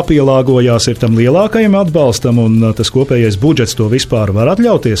 Jāpielāgojās ir tam lielākajam atbalstam, un tas kopējais budžets to vispār var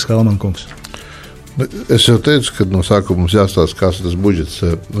atļauties, Helmankungs? Es jau teicu, ka no sākuma mums jāstāsta, kāds tas budžets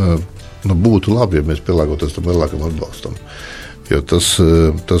būtu labi, ja mēs pielāgotos tam lielākam atbalstam. Jo tas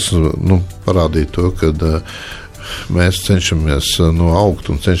parādīja to, ka mēs cenšamies augt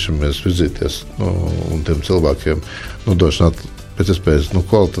un cenšamies virzīties un tiem cilvēkiem nodrošināt pēc iespējas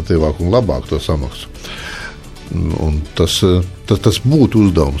kvalitatīvāku un labāku to samaksu. Un tas būtu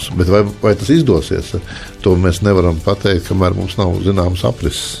uzdevums, bet vai tas izdosies, to mēs nevaram pateikt, kamēr mums nav zināms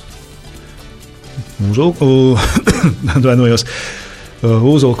aprises.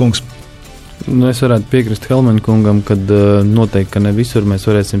 Uzulkungs. Es varētu piekrist Helmaņa kungam, kad noteikti, ka ne visur mēs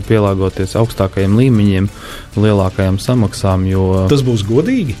varēsim pielāgoties augstākajiem līmeņiem, lielākajām samaksām, jo... Tas būs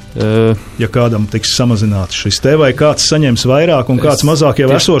godīgi, ja kādam tiks samazināts šis te, vai kāds saņems vairāk un kāds mazāk jau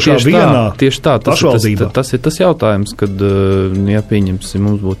esošā vienā pašvaldībā? Tas ir tas jautājums, kad, ja pieņemsim,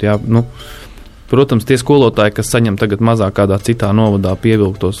 mums būtu protams, tie skolotāji, kas saņem tagad mazāk kādā citā novadā,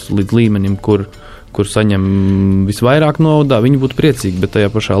 pievilktos līdz līmenim, kur saņem visvairāk novadā, viņi būtu priecīgi, bet tajā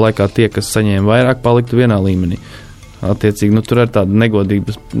pašā laikā tie, kas saņēma vairāk, paliktu vienā līmenī. Attiecīgi, tur ir tāda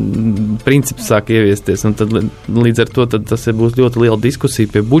negodības princips sāk ieviesties, un tad līdz ar to tas būs ļoti liela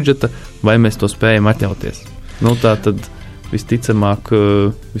diskusija pie budžeta, vai mēs to spējam atļauties. Tā tad visticamāk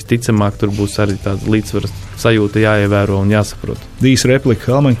tur būs arī tāda līdzsvaras sajūta jāievēro un jāsaprot. Dīs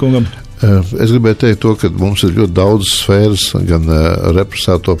replika Helmaņa kungam. Es gribēju teikt to, ka mums ir ļoti daudz sfēras, gan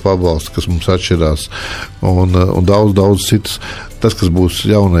represēto pabalstu, kas mums atšķirās, un daudz citas. Tas, kas būs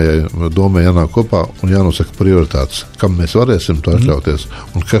jaunajai domai jānāk kopā un jānosaka prioritātes, kam mēs varēsim to atļauties,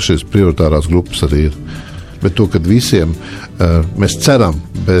 un kas šīs prioritārās grupas arī ir. Bet to, kad visiem mēs ceram,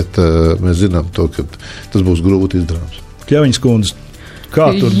 bet mēs zinām to, ka tas būs grūti izdarāms. Kļaviņas kundze. Kā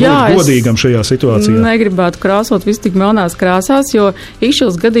tur būt godīgam šajā situācijā? Negribētu krāsot visu tik melnās krāsās, jo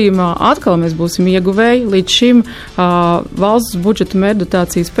Ikšķilas gadījumā atkal mēs būsim ieguvēji. Līdz šim valsts budžeta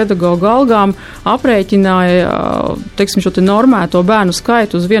mērķdotācijas pedagoģu algām aprēķināja, šo te normēto bērnu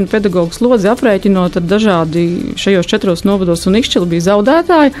skaitu uz vienu pedagoģu slodzi aprēķinot ar dažādi šajos 4 novados, un Ikšķila bija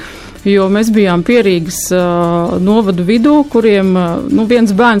zaudētāji, jo mēs bijām Pierīgas novadu vidū, kuriem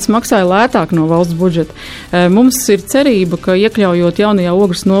viens bērns maksāja lētāk no valsts budžeta. Mums ir cerība, ka iekļaujot jaunajā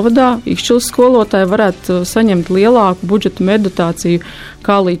Ogres novadā, Ikšķilas skolotāji varētu saņemt lielāku budžeta mērķdotāciju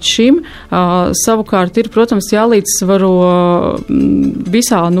kā līdz šim. Savukārt ir, protams, jālīdzsvaro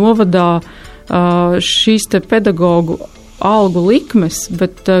visā novadā šīs te pedagoģu algu likmes,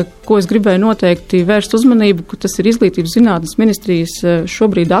 bet ko es gribēju noteikti vērst uzmanību, ka tas ir Izglītības zinātnes ministrijas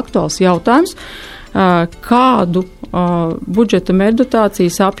šobrīd aktuāls jautājums, kādu budžeta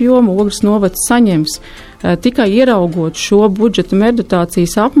mērķdotācijas apjomu Ogres novads saņems. Tikai ieraugot šo budžeta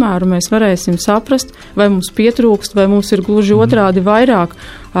mērķdotācijas apmēru, mēs varēsim saprast, vai mums pietrūkst, vai mums ir gluži otrādi vairāk.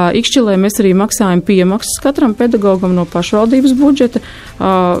 Ikšķilē mēs arī maksājam piemaksas katram pedagogam no pašvaldības budžeta.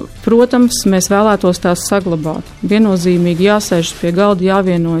 Protams, mēs vēlētos tās saglabāt. Viennozīmīgi jāsēžas pie galda,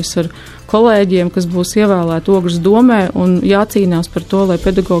 jāvienojas ar kolēģiem, kas būs ievēlēti Ogres domē, un jācīnās par to, lai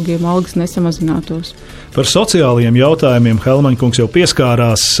pedagogiem algas nesamazinātos. Par sociālajiem jautājumiem Helmaņkungs jau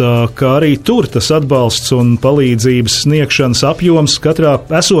pieskārās, ka arī tur tas atbalsts un palīdzības sniegšanas apjoms katrā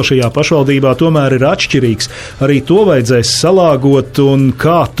esošajā pašvaldībā tomēr ir atšķirīgs. Arī to vajadzēs salāgot un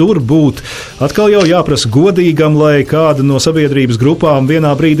kā tur būt. Atkal jau jāprasa godīgam, lai kāda no sabiedrības grupām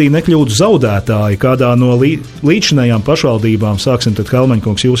vienā brīdī nekļūtu zaudētāji kādā no līdzinējām pašvaldībām. Sāksim tad,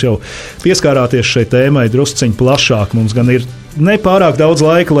 Helmaņkungs, jūs jau pieskārāties šai tēmai drusciņ plašāk. Mums gan ir nepārāk daudz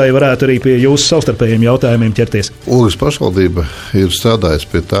laika, lai varētu arī pie jūsu savstarpējiem jautājumiem ķerties. Ogres pašvaldība ir strādājusi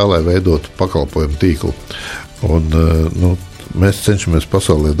pie tā, lai veidotu pakalpojumu tīklu. Un, mēs cenšamies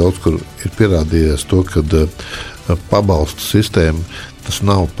pasaulē daudz, kur ir pierādījies to, ka pabalstu sistēma tas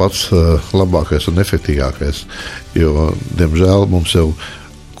nav pats labākais un efektīgākais, jo, diemžēl, mums jau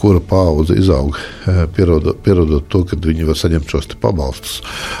kura paudze izaug, pierodot to, ka viņi var saņemt šos pabalstus.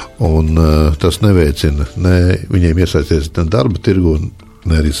 Un tas neveicina ne viņiem iesaisties ne darba tirgu,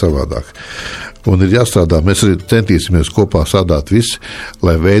 ne arī savādāk. Un ir jāstrādā, mēs arī centīsimies kopā strādāt visi,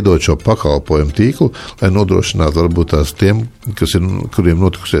 lai veidot šo pakalpojumu tīklu, lai nodrošinātu varbūt tās tiem, kuriem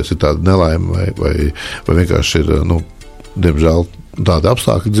notikusies ir tāda nelaime vai vienkārši ir, diemžēl, tādi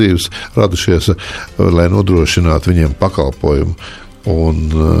apstākļi dzīves radušies, lai nodrošinātu viņiem pakalpojumu.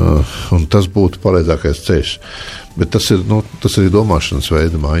 Un tas būtu pareizākais ceļš. Bet tas ir arī domāšanas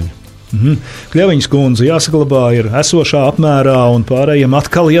veida maiņa. Kļaviņas kundze jāsaglabā ir esošā apmērā, un pārējiem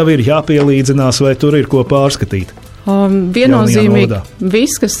atkal jau ir jāpielīdzinās, vai tur ir ko pārskatīt. Viennozīmīgi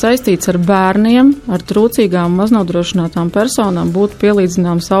viss, kas saistīts ar bērniem, ar trūcīgām maznodrošinātām personām, būtu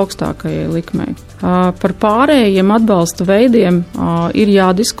pielīdzināms augstākajai likmei. Par pārējiem atbalsta veidiem ir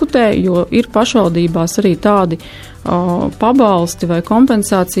jādiskutē, jo ir pašvaldībās arī tādi pabalsti vai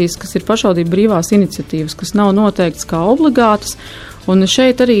kompensācijas, kas ir pašvaldību brīvās iniciatīvas, kas nav noteikts kā obligātas. Un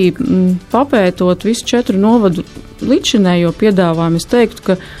šeit arī papētot visu 4 novadu līdzšinējo piedāvājumu, es teiktu,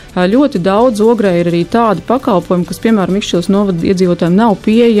 ka ļoti daudz Ogrē ir arī tādi pakalpojumi, kas, piemēram, Ikšķilas novada iedzīvotājiem nav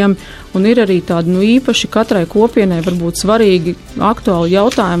pieejami, un ir arī tādi īpaši katrai kopienai varbūt svarīgi aktuāli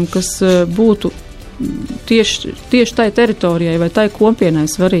jautājumi, kas būtu tieši tai teritorijai vai tai kopienai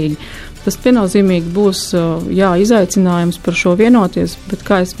svarīgi. Tas viennozīmīgi būs izaicinājums par šo vienoties, bet,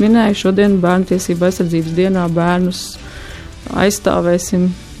 kā es minēju, šodien Bērntiesību aizsardzības dienā bērnus aizstāvēsim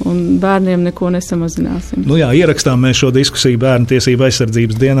un bērniem neko nesamazināsim. Ierakstām mēs šo diskusiju Bērntiesību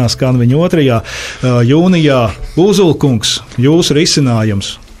aizsardzības dienā skan viņa 2. jūnijā. Uzulkungs, jūsu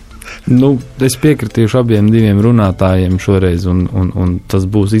risinājums? Es piekritīšu abiem diviem runātājiem šoreiz, un tas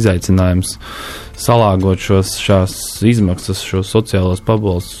būs izaicinājums salāgot šās izmaksas, šos sociālos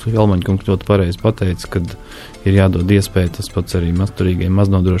pabalstus. Helmaņkungs ļoti pareizi pateica, ka ir jādod iespēja, tas pats arī masturīgiem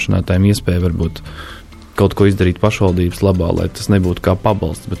maznodrošinātājiem iespēja varbūt kaut ko izdarīt pašvaldības labā, lai tas nebūtu kā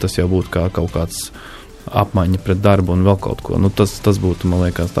pabalsts, bet tas jau būtu kā kaut kāds apmaiņa pret darbu un vēl kaut ko. Tas būtu, man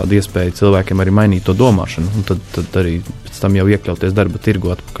liekas, tāda iespēja cilvēkiem arī mainīt to domāšanu, un tad arī pēc tam jau iekļauties darba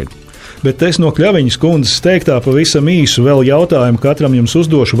tirgu atpakaļ. Bet es no Kļaviņas kundzes teiktā pavisam īsu vēl jautājumu katram jums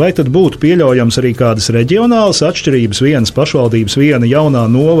uzdošu, vai tad būtu pieļaujams arī kādas reģionālas atšķirības vienas pašvaldības, viena jaunā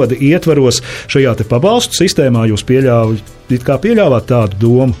novada ietvaros šajā te pabalstu sistēmā? Jūs pieļāvāt tādu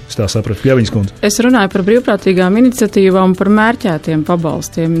domu, es tā sapratu, Kļaviņas kundze? Es runāju par brīvprātīgām iniciatīvām un par mērķētiem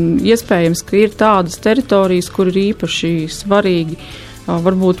pabalstiem. Iespējams, ka ir tādas teritorijas, kur ir īpaši svarīgi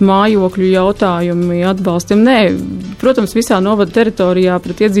varbūt mājokļu jautājumi atbalstiem. Nē, protams, visā novada teritorijā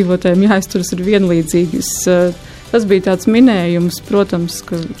pret iedzīvotājiem jāizturas ir vienlīdzīgi. Tas bija tāds minējums, protams,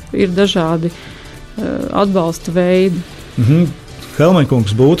 ka ir dažādi atbalsta veidi.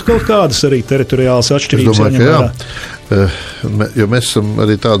 Helmaņkungs, būtu kaut kādas arī teritoriālas atšķirības? Es domāju, ka jā. Jo mēs esam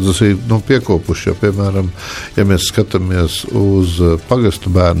arī tādus piekopuši, jo, piemēram, ja mēs skatāmies uz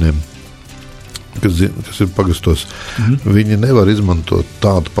pagastu bērniem, kas ir pagastos, viņi nevar izmantot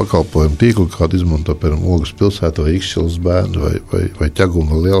tādu pakalpojumu tīklu, kādu izmanto, piemēram, Ogres pilsēta vai Ikšķilas bērni vai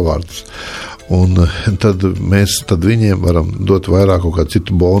Ķeguma vai Lielvārds. Un tad mēs viņiem varam dot vairāk kaut kādu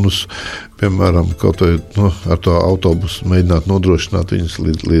citu bonusu, piemēram, kaut vai ar to autobusu mēģināt nodrošināt viņus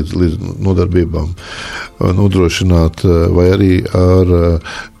līdz nodarbībām, nodrošināt vai arī ar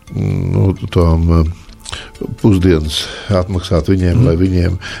tām pusdienas atmaksāt viņiem, lai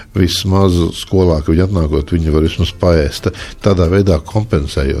viņiem vismaz skolā, ka viņi atnākot, viņi var vismaz paēst, tādā veidā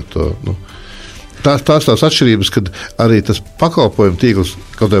kompensējot to. tās atšķirības, kad arī tas pakalpojumu tīkls,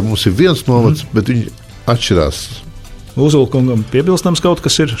 kaut arī mums ir viens novads, bet viņi atšķirās. Uzulkungam piebilstams kaut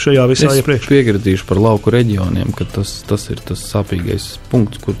kas ir šajā visā iepriekš? Es piekritīšu par lauku reģioniem, ka tas ir tas sāpīgais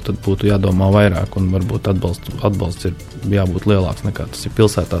punkts, kur tad būtu jādomā vairāk un varbūt atbalsts ir jābūt lielāks nekā tas ir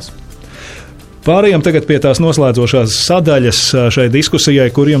pilsētās. Pārējām tagad pie tās noslēdzošās sadaļas šai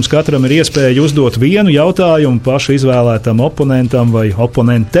diskusijai, kur jums katram ir iespēja uzdot vienu jautājumu pašu izvēlētam oponentam vai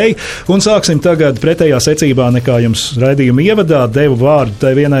oponentei. Un sāksim tagad pretējā secībā, nekā jums raidījuma ievadā devu vārdu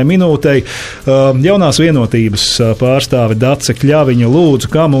tai vienai minūtei. Jaunās vienotības pārstāve Dace Kļaviņa, lūdzu,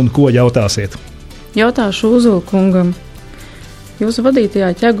 kam un ko jautāsiet? Jautāšu Uzulkungam. Jūsu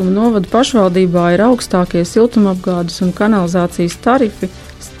vadītajā Ķeguma novada pašvaldībā ir augstākie siltumapgādes un kanalizācijas tarifi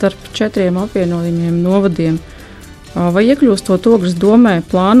starp 4 apvienojumiem novadiem. Vai iekļūstot Ogres domē,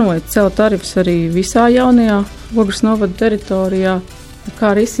 plānojat celt tarifus arī visā jaunajā Ogres novada teritorijā?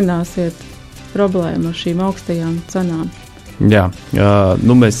 Kā risināsiet problēmu ar šīm augstajām cenām? Jā,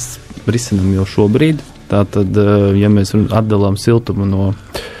 mēs risinām jau šobrīd. Tātad, ja mēs atdalām siltumu no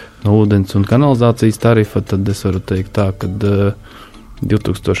ūdens un kanalizācijas tarifa, tad es varu teikt tā, ka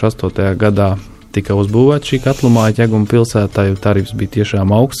 2008. gadā tika uzbūvēta šī katlumāja Ķeguma pilsētā, jo tarifs bija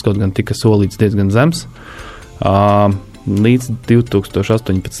tiešām augsts, kaut gan tika solīts diezgan zems. Līdz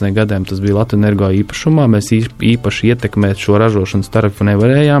 2018. gadiem tas bija Latvenergo īpašumā. Mēs īpaši ietekmēt šo ražošanas tarifu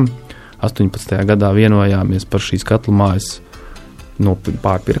nevarējām. 18. gadā vienojāmies par šīs katlumājas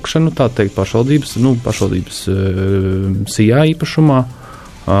pārpirkšanu, tā teikt, pašvaldības SIA īpašumā.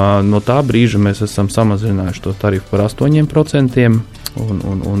 No tā brīža mēs esam samazinājuši to tarifu par 8%,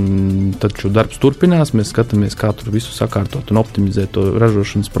 un tad šo darbs turpinās. Mēs skatāmies, kā tur visu sakārtot un optimizēt to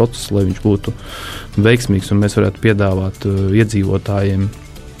ražošanas procesu, lai viņš būtu veiksmīgs un mēs varētu piedāvāt iedzīvotājiem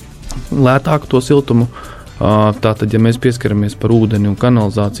lētāku to siltumu. Tātad, ja mēs pieskaramies par ūdeni un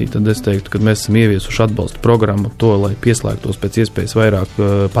kanalizāciju, tad es teiktu, ka mēs esam ieviesuši atbalstu programmu to, lai pieslēgtos pēc iespējas vairāk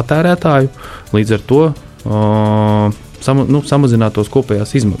patērētāju, līdz ar to samazinātos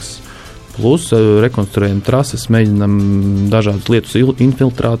kopējās izmaksas. Plus rekonstruējam trases, mēģinam dažādas lietus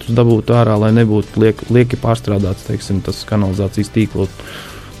infiltrātus dabūt ārā, lai nebūtu lieki pārstrādāts, teiksim, tas kanalizācijas tīklu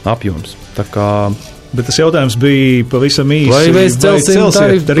apjoms. Tā kā Bet tas jautājums bija pavisam īsi. Vai mēs celsim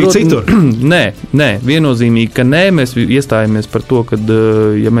tarifu arī citur? Nē, viennozīmīgi, ka nē. Mēs iestājamies par to, ka,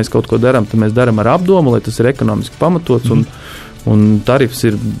 ja mēs kaut ko darām, tad mēs darām ar apdomu, lai tas ir ekonomiski pamatots un tarifs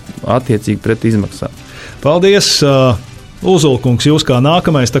ir attiecīgi pret izmaksām. Paldies! Uzulkungs, jūs kā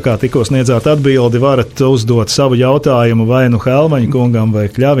nākamais, tā kā tikko sniedzāt atbildi, varat uzdot savu jautājumu vai nu Helmaņa kungam vai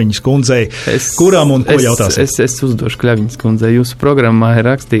Kļaviņas kundzei. Kuram un ko jautāsiet? Es uzdošu Kļaviņas kundzei. Jūsu programmā ir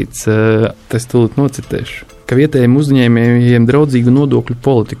rakstīts, es tūlīt nocitēšu, ka vietējiem uzņēmējiem draudzīgu nodokļu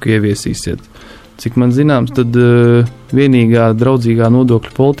politiku ieviesīsiet. Cik man zināms, tad vienīgā draudzīgā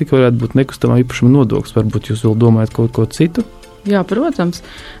nodokļu politika varētu būt nekustamā īpašuma nodoklis. Varbūt jūs vēl domājat kaut ko citu? Jā, protams.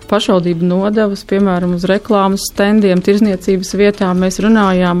 Pašvaldību nodevas, piemēram, uz reklāmas standiem, tirzniecības vietām. Mēs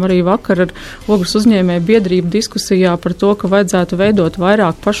runājām arī vakar ar Ogres uzņēmēju biedrību diskusijā par to, ka vajadzētu veidot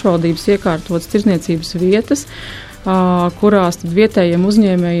vairāk pašvaldības iekārtotas tirzniecības vietas, kurās tad vietējiem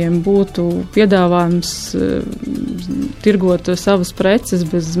uzņēmējiem būtu piedāvājums tirgot savas preces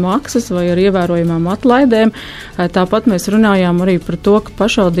bez maksas vai ar ievērojamām atlaidēm. Tāpat mēs runājām arī par to, ka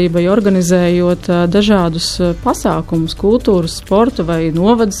pašvaldībai organizējot dažādus pasākumus, kultūras, sporta vai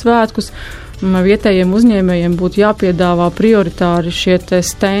novada svētkus, vietējiem uzņēmējiem būtu jāpiedāvā prioritāri šie te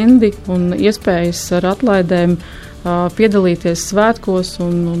stendi un iespējas ar atlaidēm piedalīties svētkos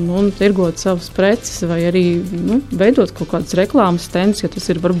un tirgot savas preces vai arī veidot kaut kādas reklāmas stendus, ja tas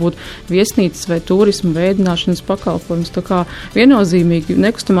ir varbūt viesnīcas vai turismu veidināšanas pakalpojums. Tā kā viennozīmīgi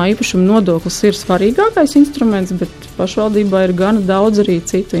nekustamā īpašuma nodoklis ir svarīgākais instruments, bet pašvaldībā ir gana daudz arī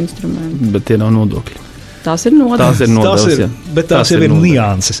citu instrumentu. Bet tie nav nodokļi. Tās ir nodevas. Bet tās jau ir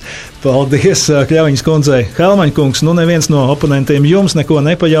nianses. Paldies Kļaviņas kundzei. Helmaņa kungs, neviens no oponentiem jums neko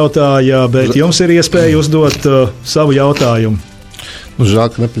nepajautāja, bet jums ir iespēja uzdot savu jautājumu.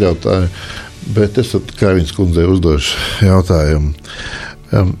 Žēl, ka nepajautāju, bet es tad Kļaviņas kundzei uzdošu jautājumu.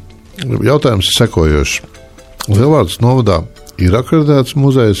 Jautājums ir sekojošs. Lielvārdas novadā ir akreditēts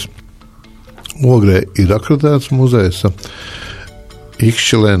muzejs, Ogrē ir akreditēts muzejs,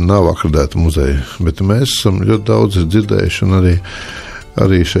 Ikšķelē nav akreditēta muzeja, bet mēs esam ļoti daudz dzirdējuši un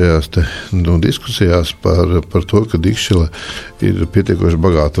arī šajās diskusijās par to, ka Ikšķele ir pietiekoši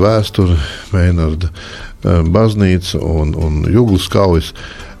bagāta vēsture, Meinarda baznīca un Juglas kaujas.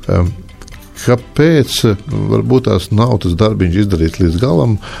 Kāpēc varbūt tās nav tas darbiņš izdarīts līdz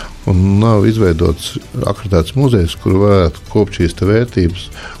galam un nav izveidots akreditēts muzejs, kur varētu kopt šīs vērtības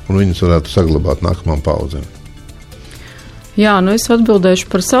un viņas varētu saglabāt nākamām paudzēm? Jā, es atbildēšu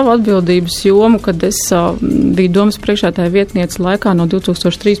par savu atbildības jomu, kad es biju domas priekšētāja vietniece laikā no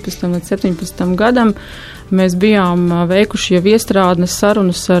 2013. līdz 2017. gadam. Mēs bijām veikuši jau iestrādnes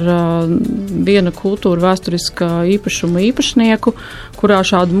sarunas ar viena kultūra vēsturiskā īpašuma īpašnieku, kurā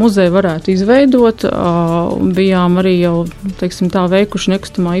šādu muzeju varētu izveidot. Bijām arī jau, teiksim tā, veikuši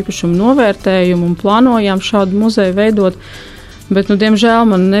nekustamā īpašuma novērtējumu un plānojām šādu muzeju veidot. Bet, diemžēl,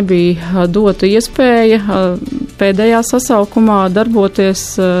 man nebija dota iespēja pēdējā sasaukumā darboties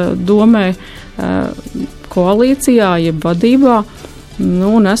domē koalīcijā, jeb vadībā.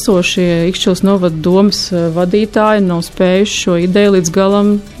 Un esošie Ikšķils novada domas vadītāji nav spējuši šo ideju līdz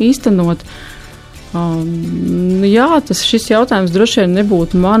galam īstenot. Jā, šis jautājums droši vien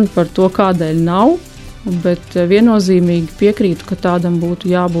nebūtu man par to, kādēļ nav, bet viennozīmīgi piekrītu, ka tādam būtu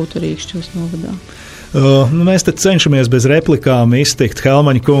jābūt arī Ikšķils novadā. Mēs te cenšamies bez replikām iztikt,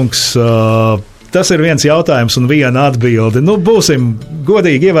 Helmaņa kungs. Tas ir viens jautājums un viena atbilde. Būsim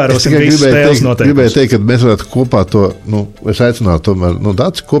godīgi, ievērosim visas spēles noteikumus. Gribēju teikt, ka mēs varētu kopā to, es aicinātu tomēr,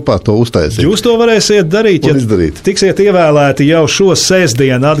 Dāci, kopā to uztaisīt. Jūs to varēsiet darīt, ja tiksiet ievēlēti jau šo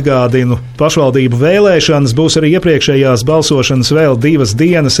sestdienu, atgādinu, pašvaldību vēlēšanas, būs arī iepriekšējās balsošanas vēl 2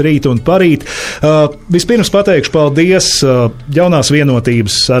 dienas, rīt un parīt. Vispirms pateikšu paldies jaunās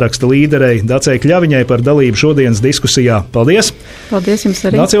vienotības saraksta līderei Dacei Kļaviņai par dalību šodienas diskusijā. Paldies! Paldies jums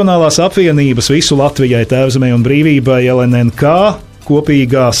arī! Nacionālās apvienības Visu Latvijai, Tēvzemei un brīvībai LNNK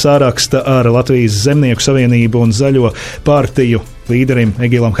kopīgā saraksta ar Latvijas Zemnieku savienību un Zaļo partiju līderim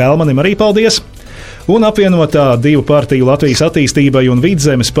Egilam Helmanim arī paldies. Un apvienotā 2 partiju Latvijas attīstībai un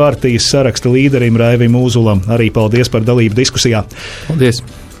Vidzemes partijas saraksta līderim Raivim Mūzulam arī paldies par dalību diskusijā. Paldies!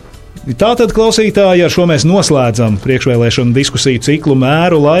 Tātad, klausītāji, ar šo mēs noslēdzam priekšvēlēšanu diskusiju ciklu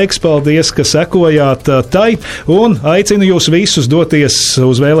Mēru laiks. Paldies, ka sekojāt tai, un aicinu jūs visus doties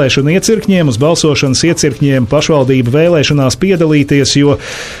uz vēlēšanu iecirkņiem, uz balsošanas iecirkņiem, pašvaldību vēlēšanās piedalīties, jo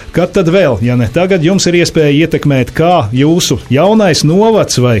kad tad vēl, ja ne tagad, jums ir iespēja ietekmēt, kā jūsu jaunais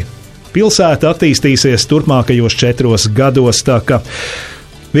novads vai pilsēta attīstīsies turpmākajos 4 gados. Tā ka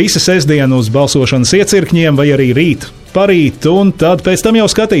visa sestdiena uz balsošanas iecirkņiem vai arī rīt parīt, un tad pēc tam jau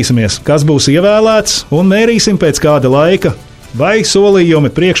skatīsimies, kas būs ievēlēts, un mērīsim pēc kāda laika, vai solījumi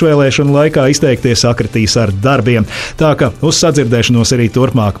priekšvēlēšanu laikā izteiktie sakritīs ar darbiem. Tā ka uz sadzirdēšanos arī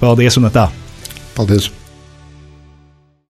turpmāk. Paldies un tā! Paldies!